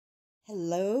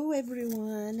Hello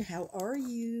everyone, how are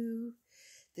you?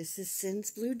 This is Sin's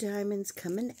Blue Diamonds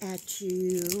coming at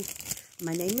you.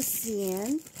 My name is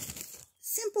Sin.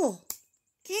 Simple.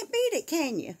 Can't beat it,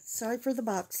 can you? Sorry for the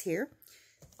box here.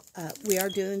 We are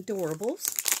doing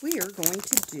Doorables. We are going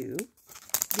to do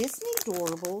Disney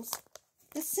Doorables,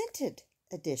 the Scented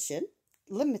Edition,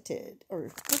 Limited, or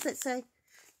what does it say?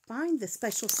 Find the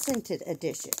Special Scented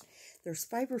Edition. There's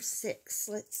 5 or 6.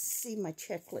 Let's see my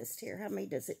checklist here. How many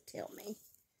does it tell me?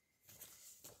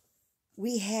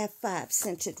 We have 5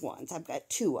 scented ones. I've got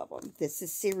 2 of them. This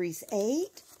is Series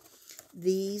 8.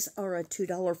 These are a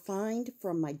 $2 find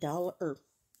from my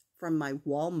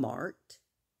Walmart.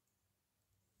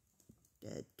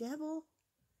 The devil.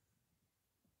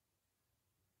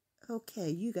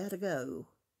 Okay, you gotta go.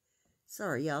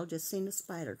 Sorry, y'all. Just seen a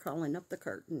spider crawling up the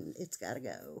curtain. It's gotta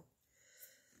go.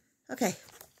 Okay.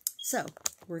 So,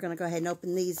 we're going to go ahead and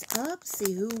open these up,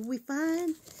 see who we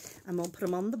find. I'm going to put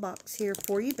them on the box here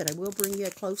for you, but I will bring you a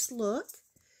close look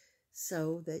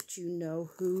so that you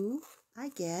know who I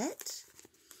get.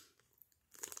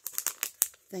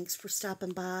 Thanks for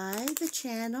stopping by the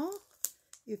channel.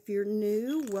 If you're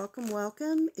new, welcome,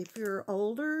 welcome. If you're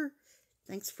older,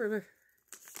 thanks for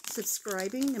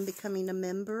subscribing and becoming a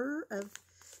member of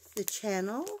the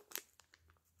channel.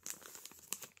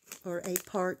 Or a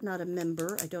part, not a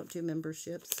member. I don't do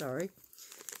memberships, sorry.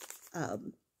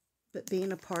 But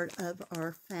being a part of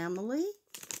our family,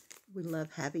 we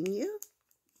love having you.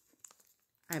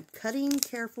 I'm cutting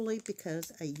carefully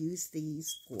because I use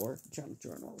these for junk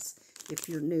journals. If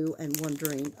you're new and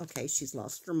wondering, okay, she's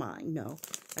lost her mind. No,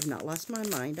 I've not lost my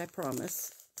mind, I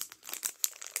promise.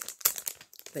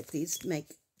 But these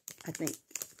make, I think,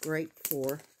 great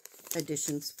for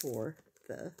additions for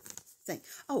the thing.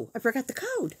 Oh, I forgot the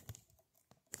code.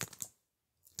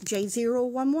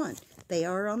 J011. They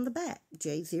are on the back.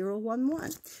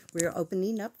 J011. We're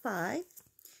opening up 5.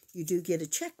 You do get a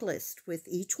checklist with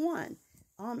each one.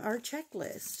 On our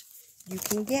checklist, you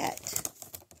can get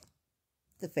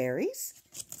the Fairies,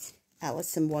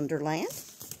 Alice in Wonderland,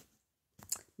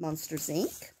 Monsters,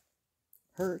 Inc.,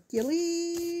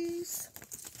 Hercules.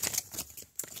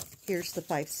 Here's the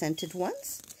 5 scented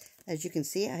ones. As you can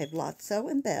see, I have Lotso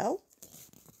and Belle.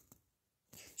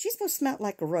 She's supposed to smell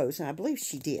like a rose, and I believe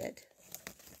she did.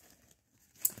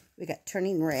 We got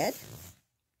Turning Red,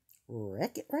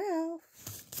 Wreck-It Ralph,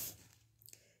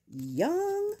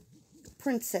 Young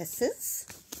Princesses.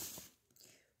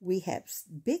 We have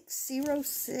Big Hero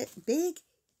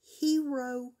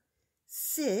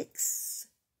 6.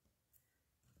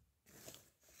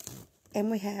 And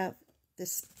we have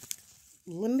this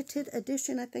limited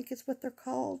edition, I think is what they're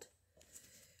called.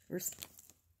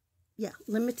 Yeah,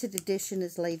 limited edition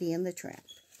is Lady and the Tramp.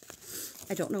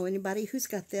 I don't know anybody who's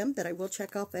got them, but I will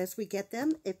check off as we get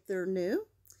them if they're new.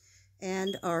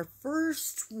 And our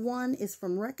first one is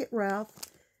from Wreck-It Ralph.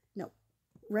 No,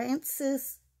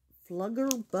 Rancis Flugger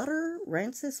Butter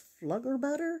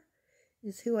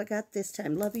is who I got this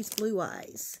time. Lovey's Blue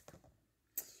Eyes.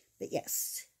 But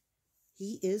yes,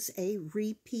 he is a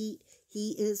repeat.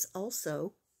 He is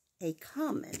also a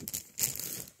common.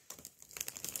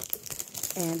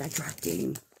 And I dropped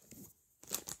him.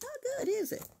 How good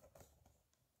is it?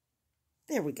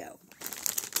 There we go.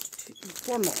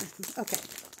 4 more. Okay,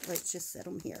 let's just set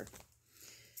them here.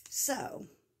 So,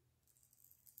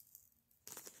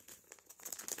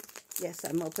 yes,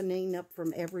 I'm opening up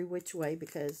from every which way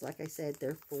because, like I said,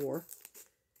 they're for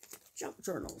junk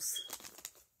journals.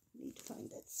 Need to find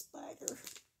that spider.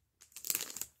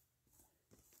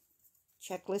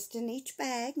 Checklist in each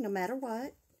bag, no matter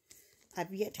what.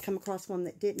 I've yet to come across one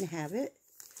that didn't have it.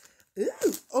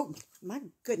 Ooh, oh my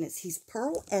goodness, he's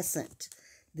pearlescent.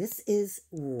 This is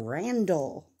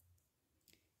Randall,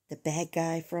 the bad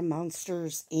guy from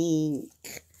Monsters,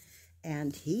 Inc.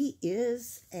 And he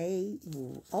is a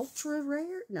ultra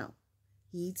rare? No,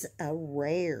 he's a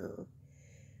rare.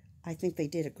 I think they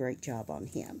did a great job on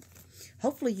him.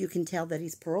 Hopefully you can tell that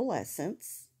he's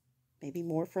pearlescent. Maybe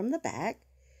more from the back.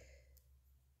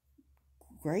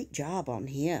 Great job on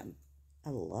him. I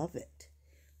love it.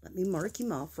 Let me mark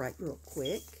him off right real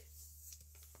quick.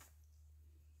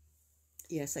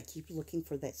 Yes, I keep looking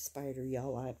for that spider,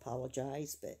 y'all. I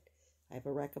apologize, but I have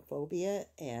arachnophobia,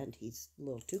 and he's a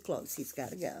little too close. He's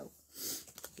got to go.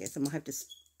 Guess I'm going to have to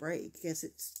spray. Guess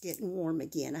it's getting warm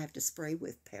again. I have to spray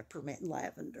with peppermint and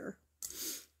lavender.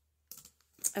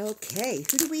 Okay,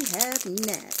 who do we have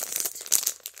next?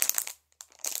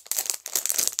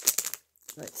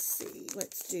 Let's see.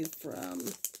 Let's do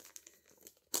from...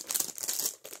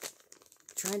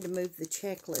 Trying to move the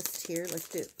checklist here. Let's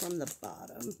do it from the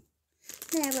bottom.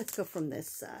 Now let's go from this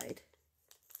side.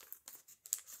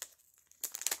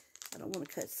 I don't want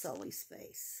to cut Sully's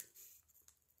face.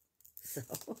 So,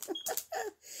 isn't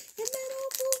that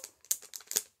awful?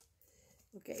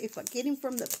 Okay, if I get him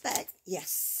from the back,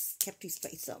 yes, kept his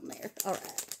face on there. All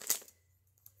right.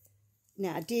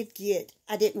 Now, I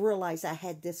didn't realize I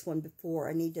had this one before.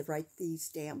 I need to write these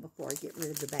down before I get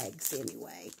rid of the bags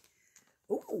anyway.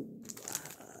 Ooh,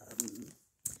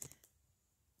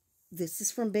 this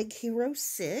is from Big Hero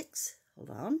 6. Hold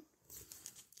on.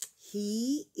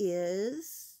 He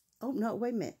is, oh no,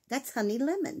 wait a minute. That's Honey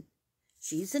Lemon.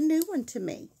 She's a new one to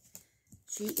me.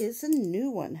 She is a new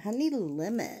one, Honey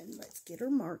Lemon. Let's get her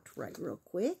marked right real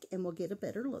quick, and we'll get a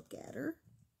better look at her.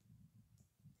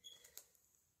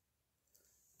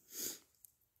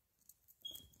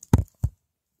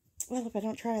 Well, if I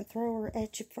don't try and throw her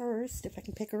at you first, if I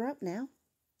can pick her up now.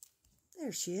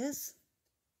 There she is.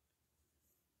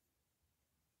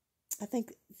 I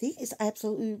think these I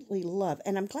absolutely love.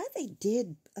 And I'm glad they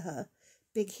did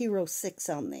Big Hero 6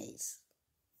 on these.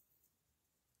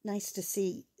 Nice to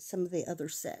see some of the other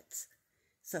sets.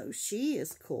 So she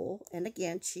is cool. And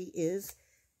again, she is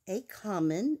a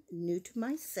common, new to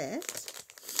my set.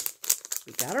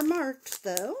 We got her marked,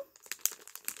 though.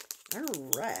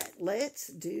 All right, let's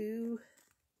do...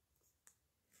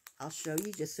 I'll show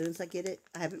you just as soon as I get it.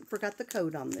 I haven't forgot the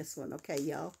code on this one. Okay,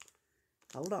 y'all.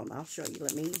 Hold on, I'll show you.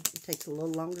 It takes a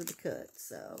little longer to cut,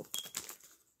 so.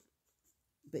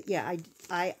 But yeah,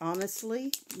 I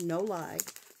honestly, no lie,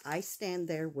 I stand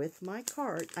there with my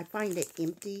cart. I find it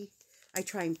empty. I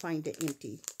try and find an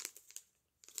empty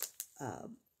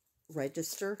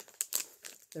register.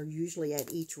 They're usually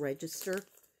at each register,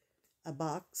 a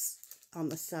box on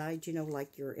the side, you know,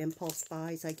 like your impulse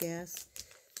buys, I guess.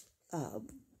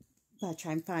 I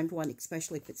try and find one,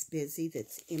 especially if it's busy,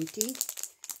 that's empty.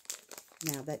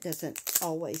 Now, that doesn't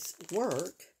always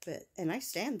work, and I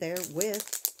stand there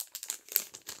with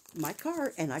my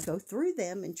cart, and I go through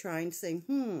them and try and say,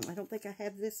 I don't think I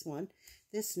have this one,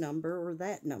 this number, or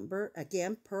that number.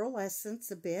 Again, pearlescence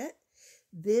a bit.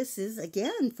 This is,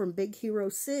 again, from Big Hero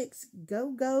 6,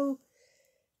 Go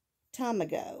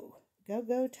Tamago.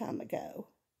 Go Tamago.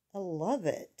 I love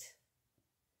it.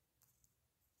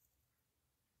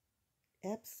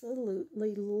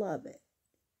 Absolutely love it.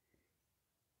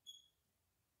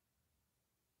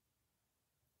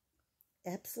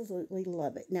 Absolutely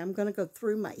love it. Now I'm going to go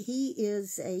through he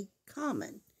is a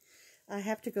common. I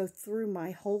have to go through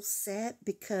my whole set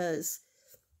because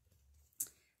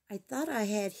I thought I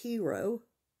had Hero,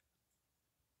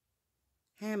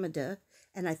 Hamida,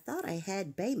 and I thought I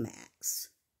had Baymax.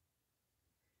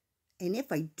 And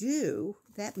if I do,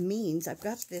 that means I've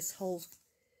got this whole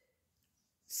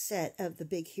set of the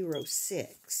Big Hero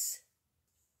 6.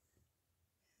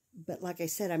 But like I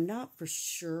said, I'm not for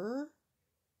sure.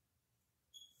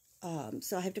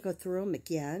 So I have to go through them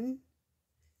again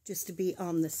just to be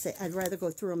on the safe. I'd rather go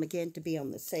through them again to be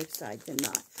on the safe side than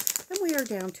not. And we are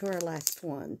down to our last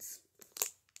ones.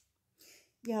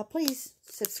 Yeah, please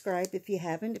subscribe if you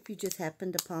haven't, if you just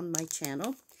happened upon my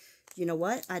channel. You know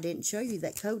what? I didn't show you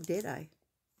that code, did I?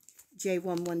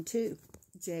 J112.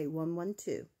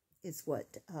 J112 is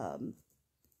what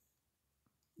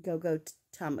Go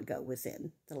Tamago was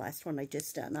in. The last one I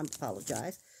just done. I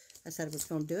apologize. I said I was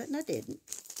going to do it, and I didn't.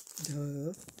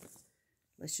 Duh.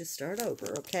 Let's just start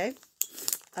over, okay?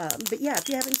 But yeah, if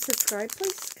you haven't subscribed,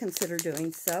 please consider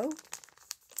doing so.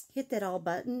 Hit that all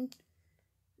button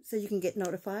so you can get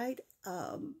notified.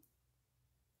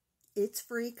 It's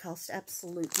free, costs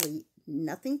absolutely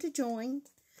nothing to join.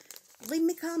 Leave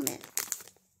me a comment.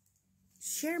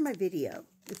 Share my video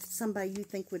with somebody you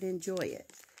think would enjoy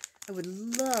it. I would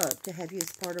love to have you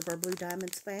as part of our Blue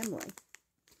Diamonds family.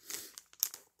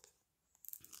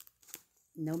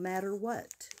 No matter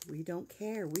what, we don't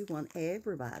care. We want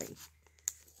everybody.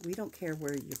 We don't care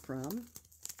where you're from.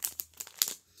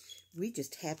 We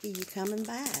just happy you coming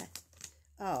by.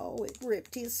 Oh, it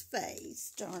ripped his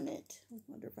face. Darn it. I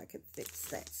wonder if I could fix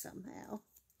that somehow.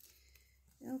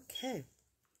 Okay.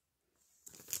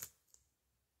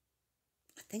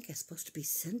 I think it's supposed to be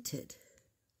scented.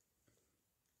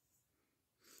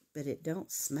 But it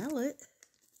don't smell it.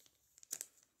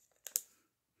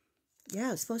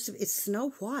 Yeah, it's supposed to be, it's Snow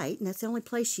White, and that's the only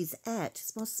place she's at. It's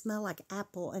supposed to smell like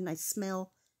apple, and I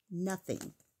smell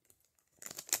nothing.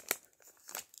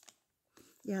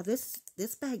 Yeah, this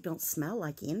bag don't smell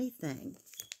like anything.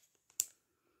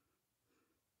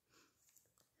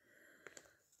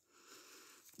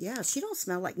 Yeah, she don't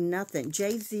smell like nothing.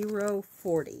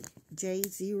 J040.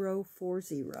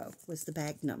 J040 was the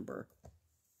bag number.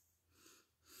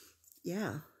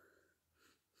 Yeah.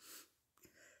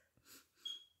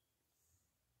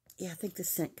 Yeah, I think the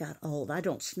scent got old. I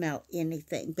don't smell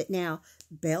anything. But now,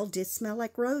 Belle did smell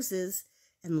like roses,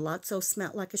 and Lotso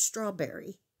smelled like a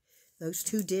strawberry. Those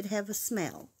two did have a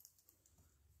smell.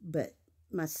 But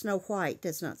my Snow White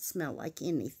does not smell like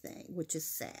anything, which is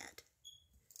sad.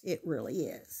 It really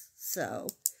is. So,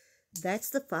 that's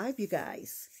the 5, you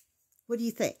guys. What do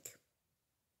you think?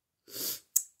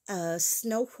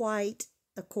 Snow White,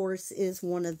 of course, is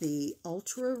one of the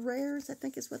ultra rares, I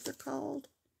think is what they're called.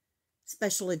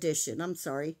 Special edition. I'm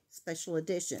sorry. Special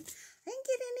edition. I didn't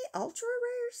get any ultra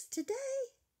rares today.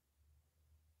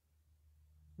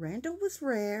 Randall was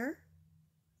rare.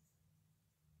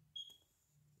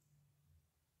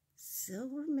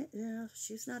 Silver, no,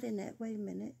 she's not in that. Wait a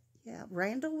minute. Yeah,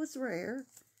 Randall was rare.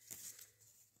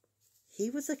 He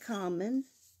was a common.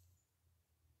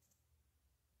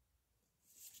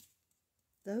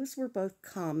 Those were both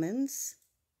commons.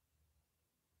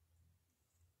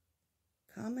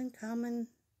 Common,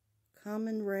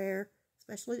 rare,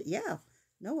 especially, yeah,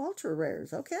 no ultra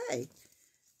rares. Okay.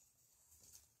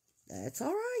 That's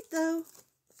all right, though.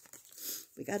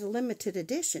 We got a limited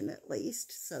edition, at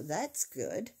least, so that's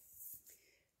good.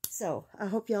 So, I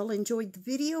hope y'all enjoyed the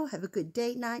video. Have a good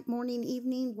day, night, morning,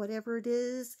 evening, whatever it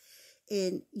is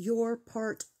in your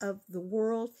part of the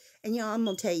world. And y'all, I'm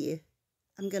going to tell you,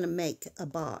 I'm going to make a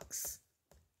box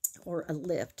or a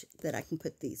lift that I can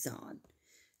put these on.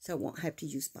 So I won't have to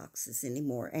use boxes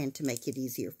anymore, and to make it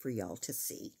easier for y'all to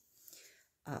see.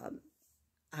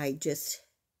 I just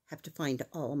have to find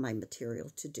all my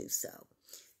material to do so.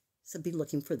 So be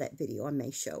looking for that video. I may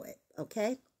show it,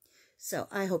 okay? So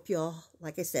I hope y'all,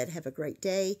 like I said, have a great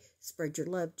day. Spread your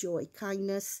love, joy,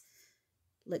 kindness.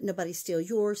 Let nobody steal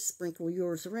yours. Sprinkle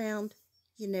yours around.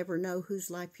 You never know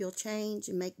whose life you'll change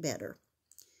and make better.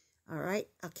 All right?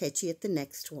 I'll catch you at the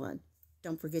next one.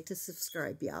 Don't forget to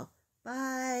subscribe, y'all.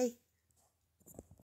 Bye.